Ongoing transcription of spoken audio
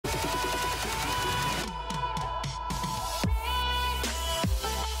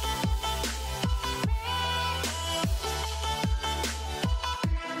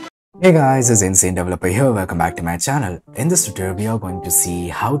Hey guys, it's Insane Developer here. Welcome back to my channel. In this tutorial, we are going to see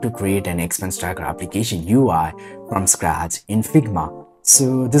how to create an expense tracker application UI from scratch in Figma.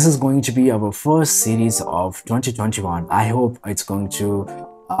 So this is going to be our first series of 2021. I hope it's going to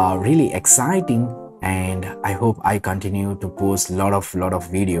really exciting, and I hope I continue to post lot of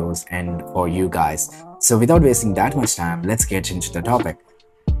videos and for you guys. So without wasting that much time, let's get into the topic.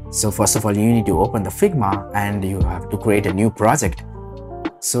 So first of all, you need to open the Figma and you have to create a new project.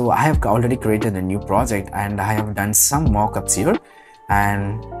 So I have already created a new project and I have done some mockups here,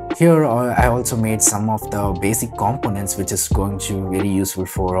 and here I also made some of the basic components which is going to be very useful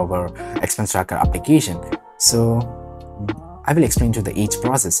for our expense tracker application. So I will explain to the each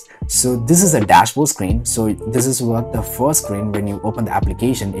process. So this is a dashboard screen. So this is what the first screen, when you open the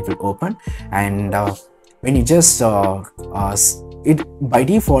application, it will open, and when you just it by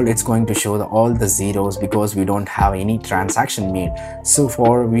default it's going to show all the zeros because we don't have any transaction made. So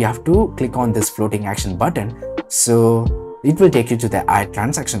we have to click on this floating action button. So it will take you to the add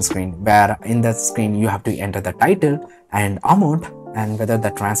transaction screen, where in that screen you have to enter the title and amount, and whether the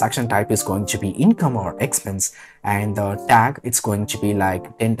transaction type is going to be income or expense, and the tag, it's going to be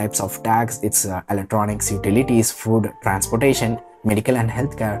like 10 types of tags. It's electronics, utilities, food, transportation, medical and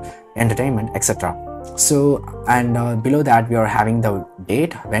healthcare, entertainment, etc. So, and below that we are having the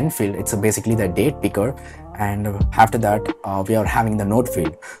date when field. It's basically the date picker, and after that we are having the note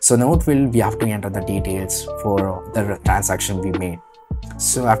field. So note field, we have to enter the details for the transaction we made.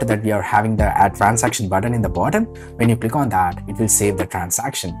 So after that we are having the add transaction button in the bottom. When you click on that, it will save the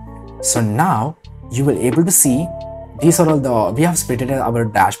transaction. So now you will able to see these are all the, we have split our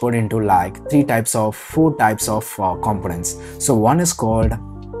dashboard into like four types of components. So one is called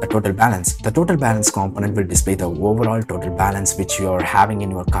the total balance. The total balance component will display the overall total balance which you are having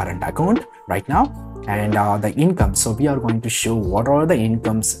in your current account right now, and the income. So we are going to show what are the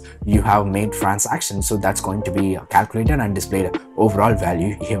incomes you have made transactions. So that's going to be calculated and displayed overall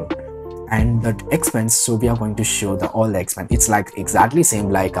value here. And the expense, so we are going to show all the expense. It's like exactly same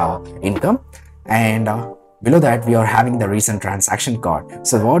like income, and below that we are having the recent transaction card.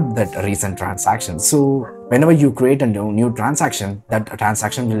 So what that recent transaction, so whenever you create a new transaction, that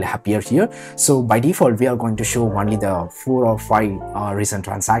transaction will appear here. So by default we are going to show only the 4 or 5 recent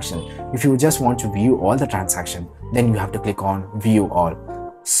transaction. If you just want to view all the transaction, then you have to click on view all.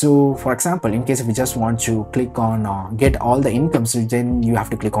 So for example, in case if you just want to click on get all the income, so then you have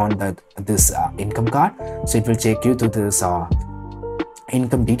to click on this income card. So it will take you to this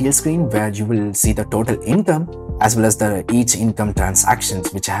income detail screen, where you will see the total income as well as the each income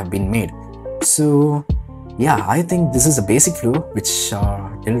transactions which have been made. So yeah, I think this is a basic flow which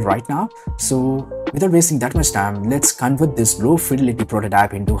till right now. So without wasting that much time, let's convert this low fidelity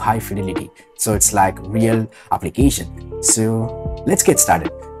prototype into high fidelity, so it's like real application. So let's get started.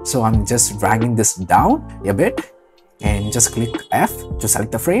 So I'm just dragging this down a bit and just click F to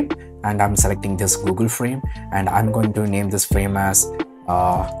select the frame, and I'm selecting this Google frame, and I'm going to name this frame as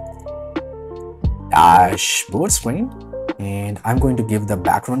dashboard screen, and I'm going to give the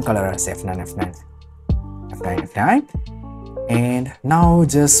background color as F9, and now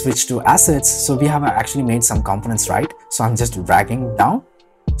just switch to assets. So we have actually made some components, right? So I'm just dragging down.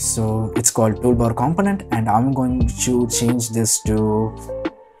 So it's called toolbar component, and I'm going to change this to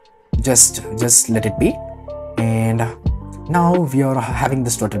just let it be. And now we are having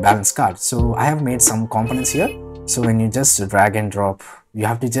this total balance card. So I have made some components here. So when you just drag and drop, you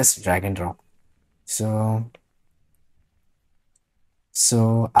have to just drag and drop. So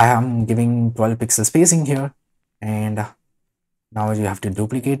I am giving 12 pixel spacing here, and now you have to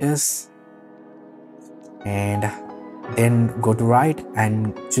duplicate this and then go to right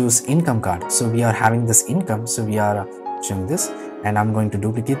and choose income card. So we are having this income, so we are showing this, and I'm going to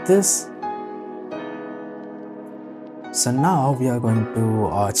duplicate this. So now we are going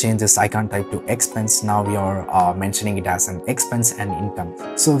to change this icon type to expense. Now we are mentioning it as an expense and income.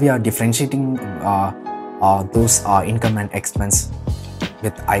 So we are differentiating those income and expense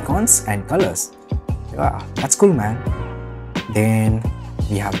with icons and colors. Yeah, that's cool, man. Then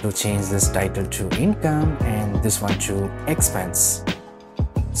we have to change this title to income and this one to expense.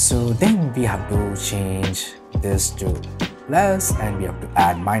 So then we have to change this to plus, and we have to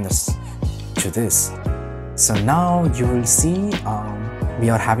add minus to this. So now you will see we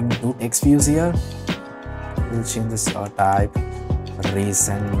are having 2 text views here. We'll change this type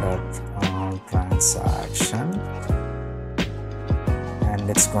recent transaction, and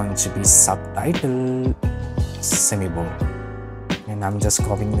it's going to be subtitle semibold. And I'm just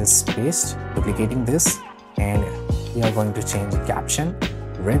copying this paste, duplicating this, and we are going to change the caption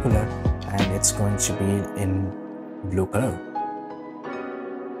regular, and it's going to be in blue color.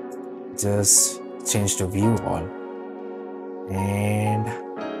 just change to view all and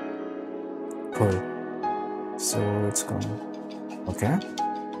cool. So it's going okay.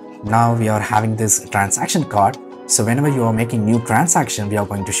 Now we are having this transaction card. So whenever you are making new transaction, we are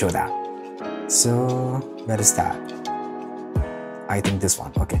going to show that. So where is that? I think this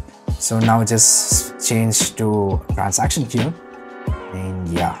one. Okay. So now just change to transaction queue, and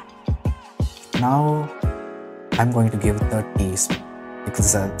yeah. Now I'm going to give 30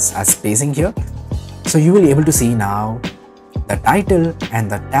 because that's as spacing here. So you will be able to see now the title and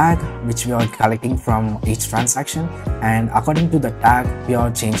the tag which we are collecting from each transaction, and according to the tag we are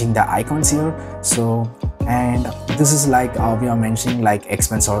changing the icons here. So and this is like we are mentioning like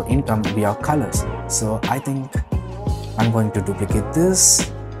expense or income via colors. So I think I'm going to duplicate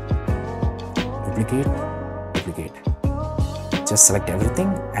this, duplicate, just select everything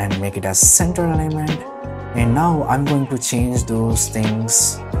and make it as center alignment. And now I'm going to change those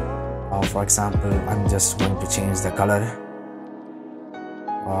things. For example, I'm just going to change the color.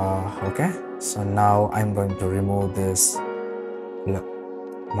 Okay, so now I'm going to remove this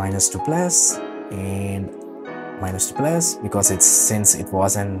minus to plus and minus to plus because it's since it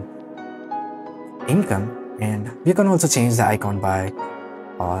was an income. And we can also change the icon by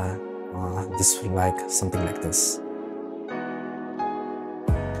this, like something like this.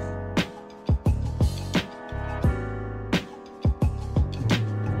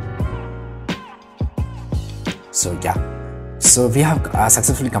 So yeah, so we have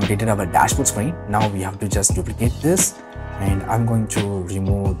successfully completed our dashboard screen. Now we have to just duplicate this, and I'm going to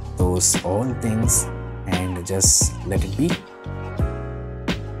remove those all things and just let it be.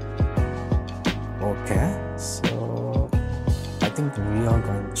 Okay, so I think we are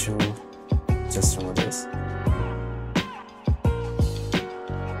going to just remove this.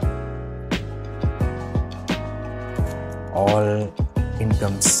 All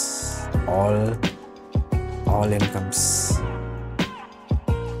incomes, all incomes,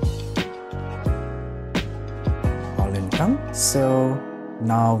 all income. So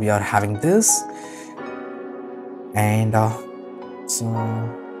now we are having this, and so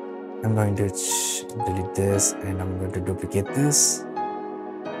I'm going to delete this and I'm going to duplicate this.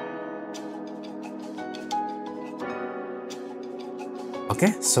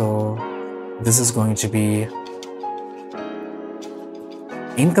 Okay, so this is going to be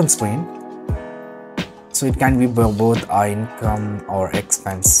income screen. So it can be both income or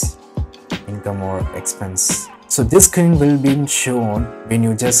expense. Income or expense. So this screen will be shown when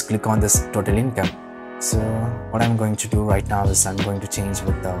you just click on this total income. So what I'm going to do right now is I'm going to change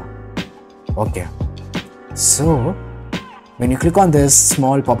with the okay. So when you click on this,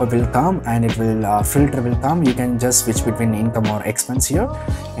 small pop-up will come and it will filter will come. You can just switch between income or expense here,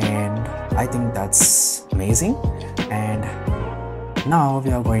 and I think that's amazing. And now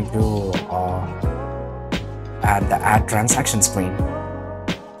we are going to add the add transaction screen.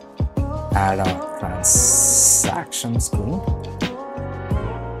 Add a transaction screen.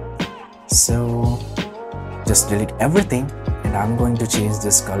 So just delete everything, and I'm going to change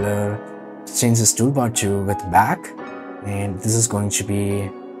this color, change this toolbar to with back, and this is going to be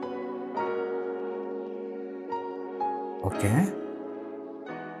okay.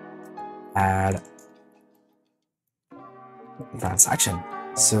 Add transaction.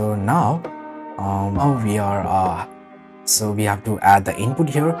 So now we are so we have to add the input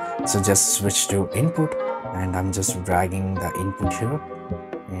here. So just switch to input, and I'm just dragging the input here,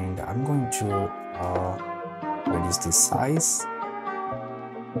 and I'm going to reduce the size.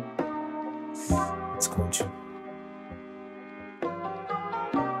 It's going to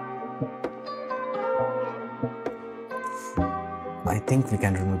I think we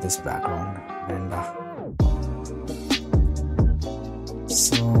can remove this background, and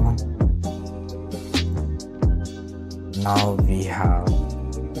so now we have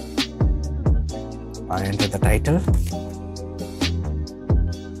enter the title.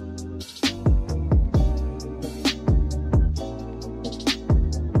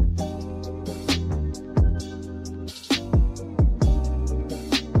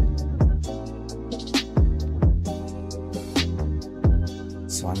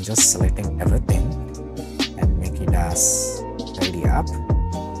 So I'm just selecting everything and make it as tidy up.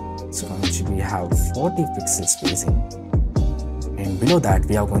 It's going to be have 40 pixel spacing, and below that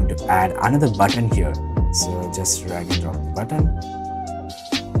we are going to add another button here. So just drag and drop the button,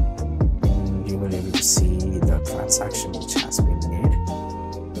 and you will be able to see the transaction which has been made.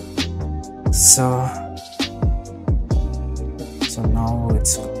 So now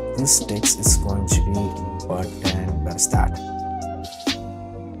this text is going to be button. Where's that?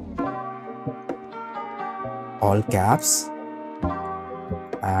 All caps.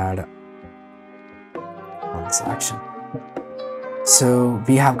 Add transaction. So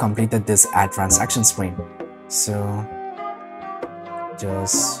we have completed this add transaction screen. So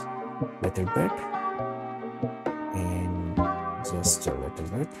just little bit and just a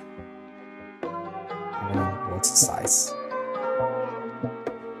little bit. And what's the size?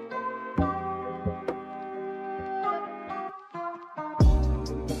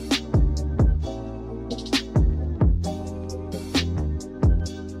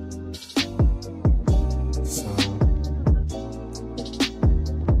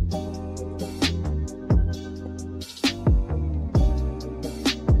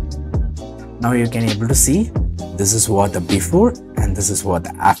 Now you can able to see this is what the before and this is what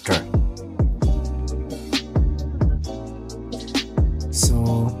the after.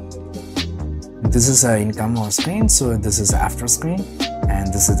 So this is an income or screen, so this is after screen,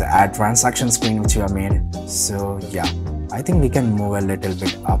 and this is the add transaction screen which you have made. So yeah, I think we can move a little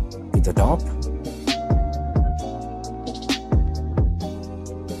bit up to the top.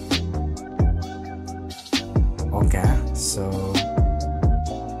 Okay, so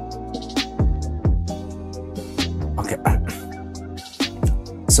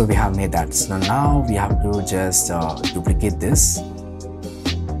so we have made that. So now we have to just duplicate this,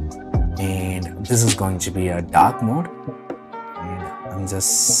 and this is going to be a dark mode, and I'm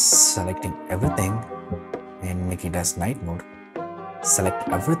just selecting everything and make it as night mode. Select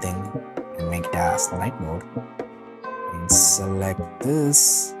everything and make it as night mode, and select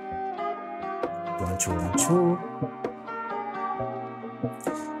this 1 2 1 2.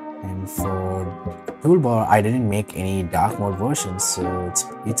 And for toolbar, I didn't make any dark mode version, so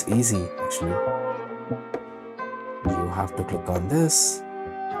it's easy actually. You have to click on this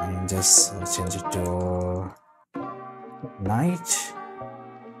and just change it to night,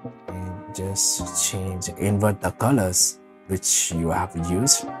 and just invert the colors which you have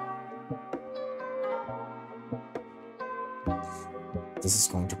used. This is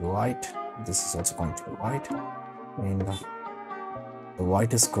going to be white, this is also going to be white, and the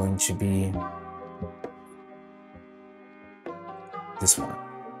white is going to be this one.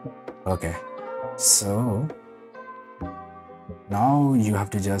 Okay, so now you have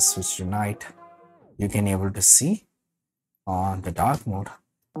to just switch to night. You can able to see on the dark mode,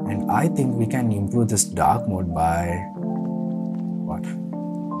 and I think we can improve this dark mode by what?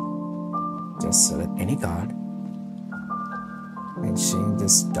 Just select any card and change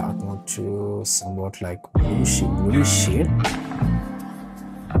this dark mode to somewhat like bluish shade.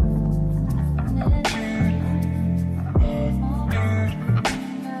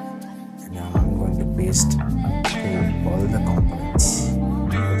 To all the components,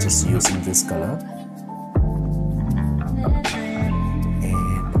 just using this color,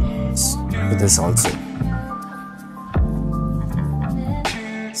 and with this also.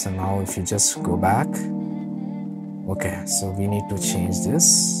 So now if you just go back, okay, so we need to change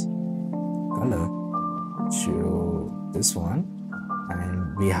this color to this one,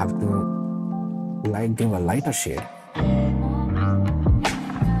 and we have to give a lighter shade.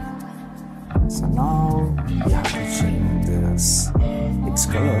 So now we have to change this X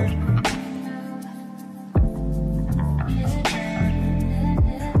color.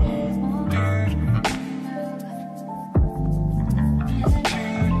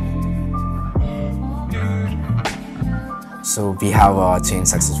 So we have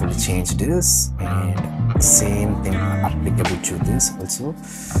successfully changed this, and same thing applicable to this also.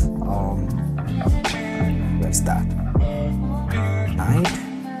 Where's that? Night.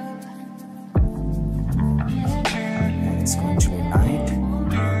 It's going to be night.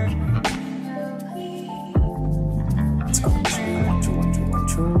 It's going to be 1 2 1 2 1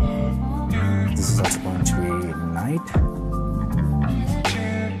 2. This is also going to be night.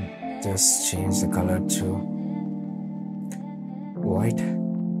 Just change the color to white.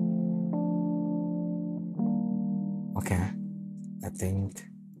 Okay, I think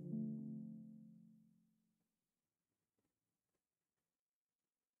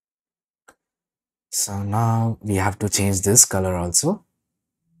so. Now we have to change this color also.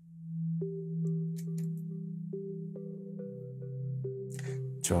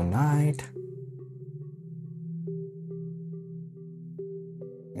 To night,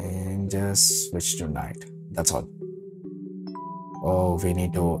 and just switch to night. That's all. Oh, we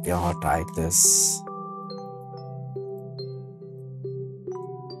need to type this.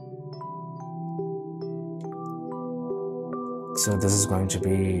 So this is going to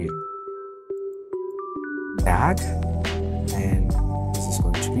be tag, and this is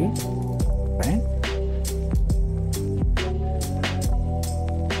going to be pen.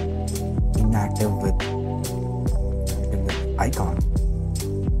 Inactive with icon.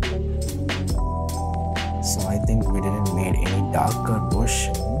 So current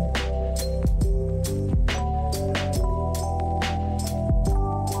version.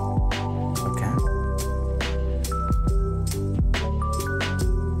 Okay.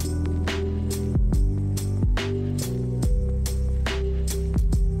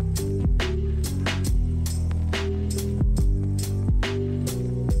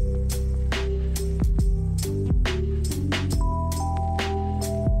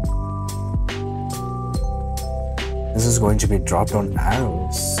 This is going to be drop down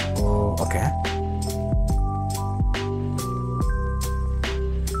arrows. Oh, okay.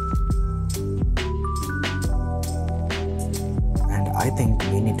 And I think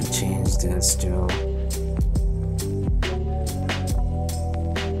we need to change this to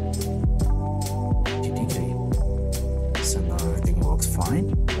degree. So now everything works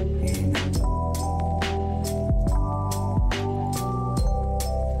fine. And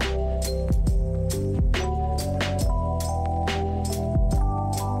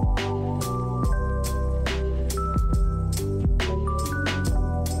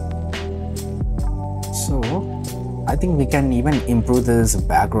so I think we can even improve this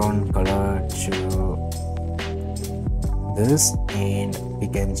background color to this, and we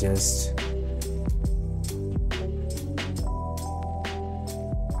can just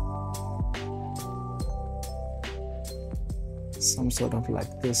some sort of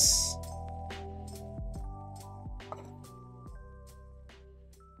like this.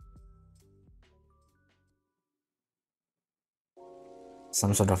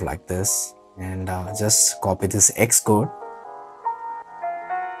 Some sort of like this. And just copy this X code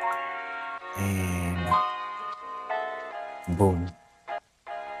and boom,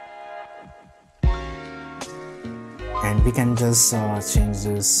 and we can just change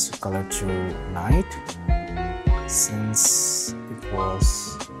this color to night since it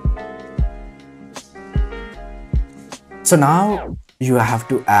was. So now you have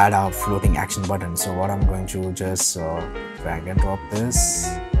to add a floating action button. So what I'm going to just drag and drop this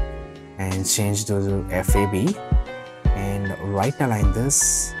and change to FAB and right align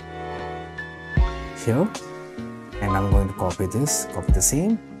this here, and I'm going to copy this, copy the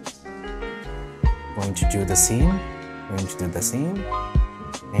same, going to do the same, going to do the same,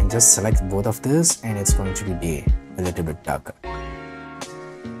 and just select both of this, and it's going to be day, a little bit darker.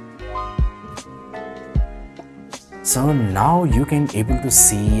 So now you can able to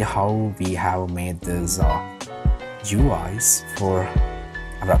see how we have made this UIs for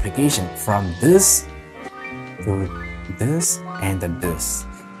our application from this to this and then this.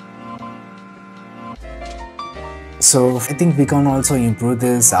 So I think we can also improve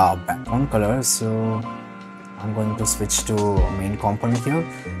this background color. So I'm going to switch to main component here.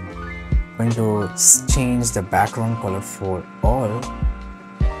 I'm going to change the background color for all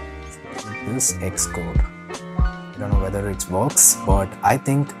this X code. I don't know whether it works, but I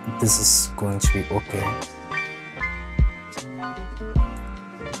think this is going to be okay.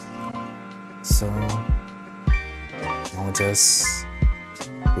 So now just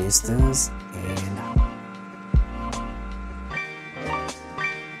paste this and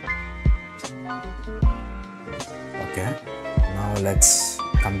okay, now let's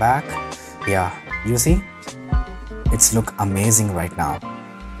come back. Yeah, you see it's look amazing right now.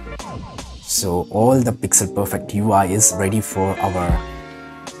 So all the pixel perfect UI is ready for our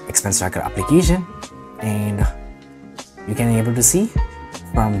expense tracker application, and you can able to see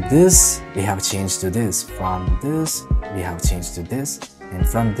from this we have changed to this, from this we have changed to this, and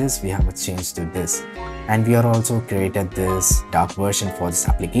from this we have changed to this, and we are also created this dark version for this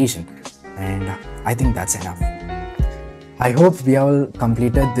application, and I think that's enough. I hope we all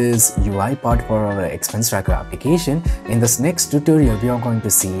completed this UI part for our expense tracker application. In this next tutorial, we are going to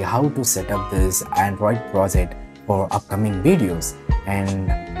see how to set up this Android project for upcoming videos. And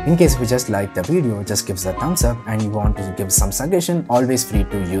in case you just like the video, just give us a thumbs up, and you want to give some suggestion, always free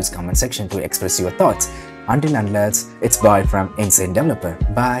to use comment section to express your thoughts. Until and unless, it's bye from Insane Developer.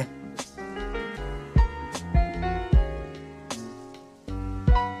 Bye.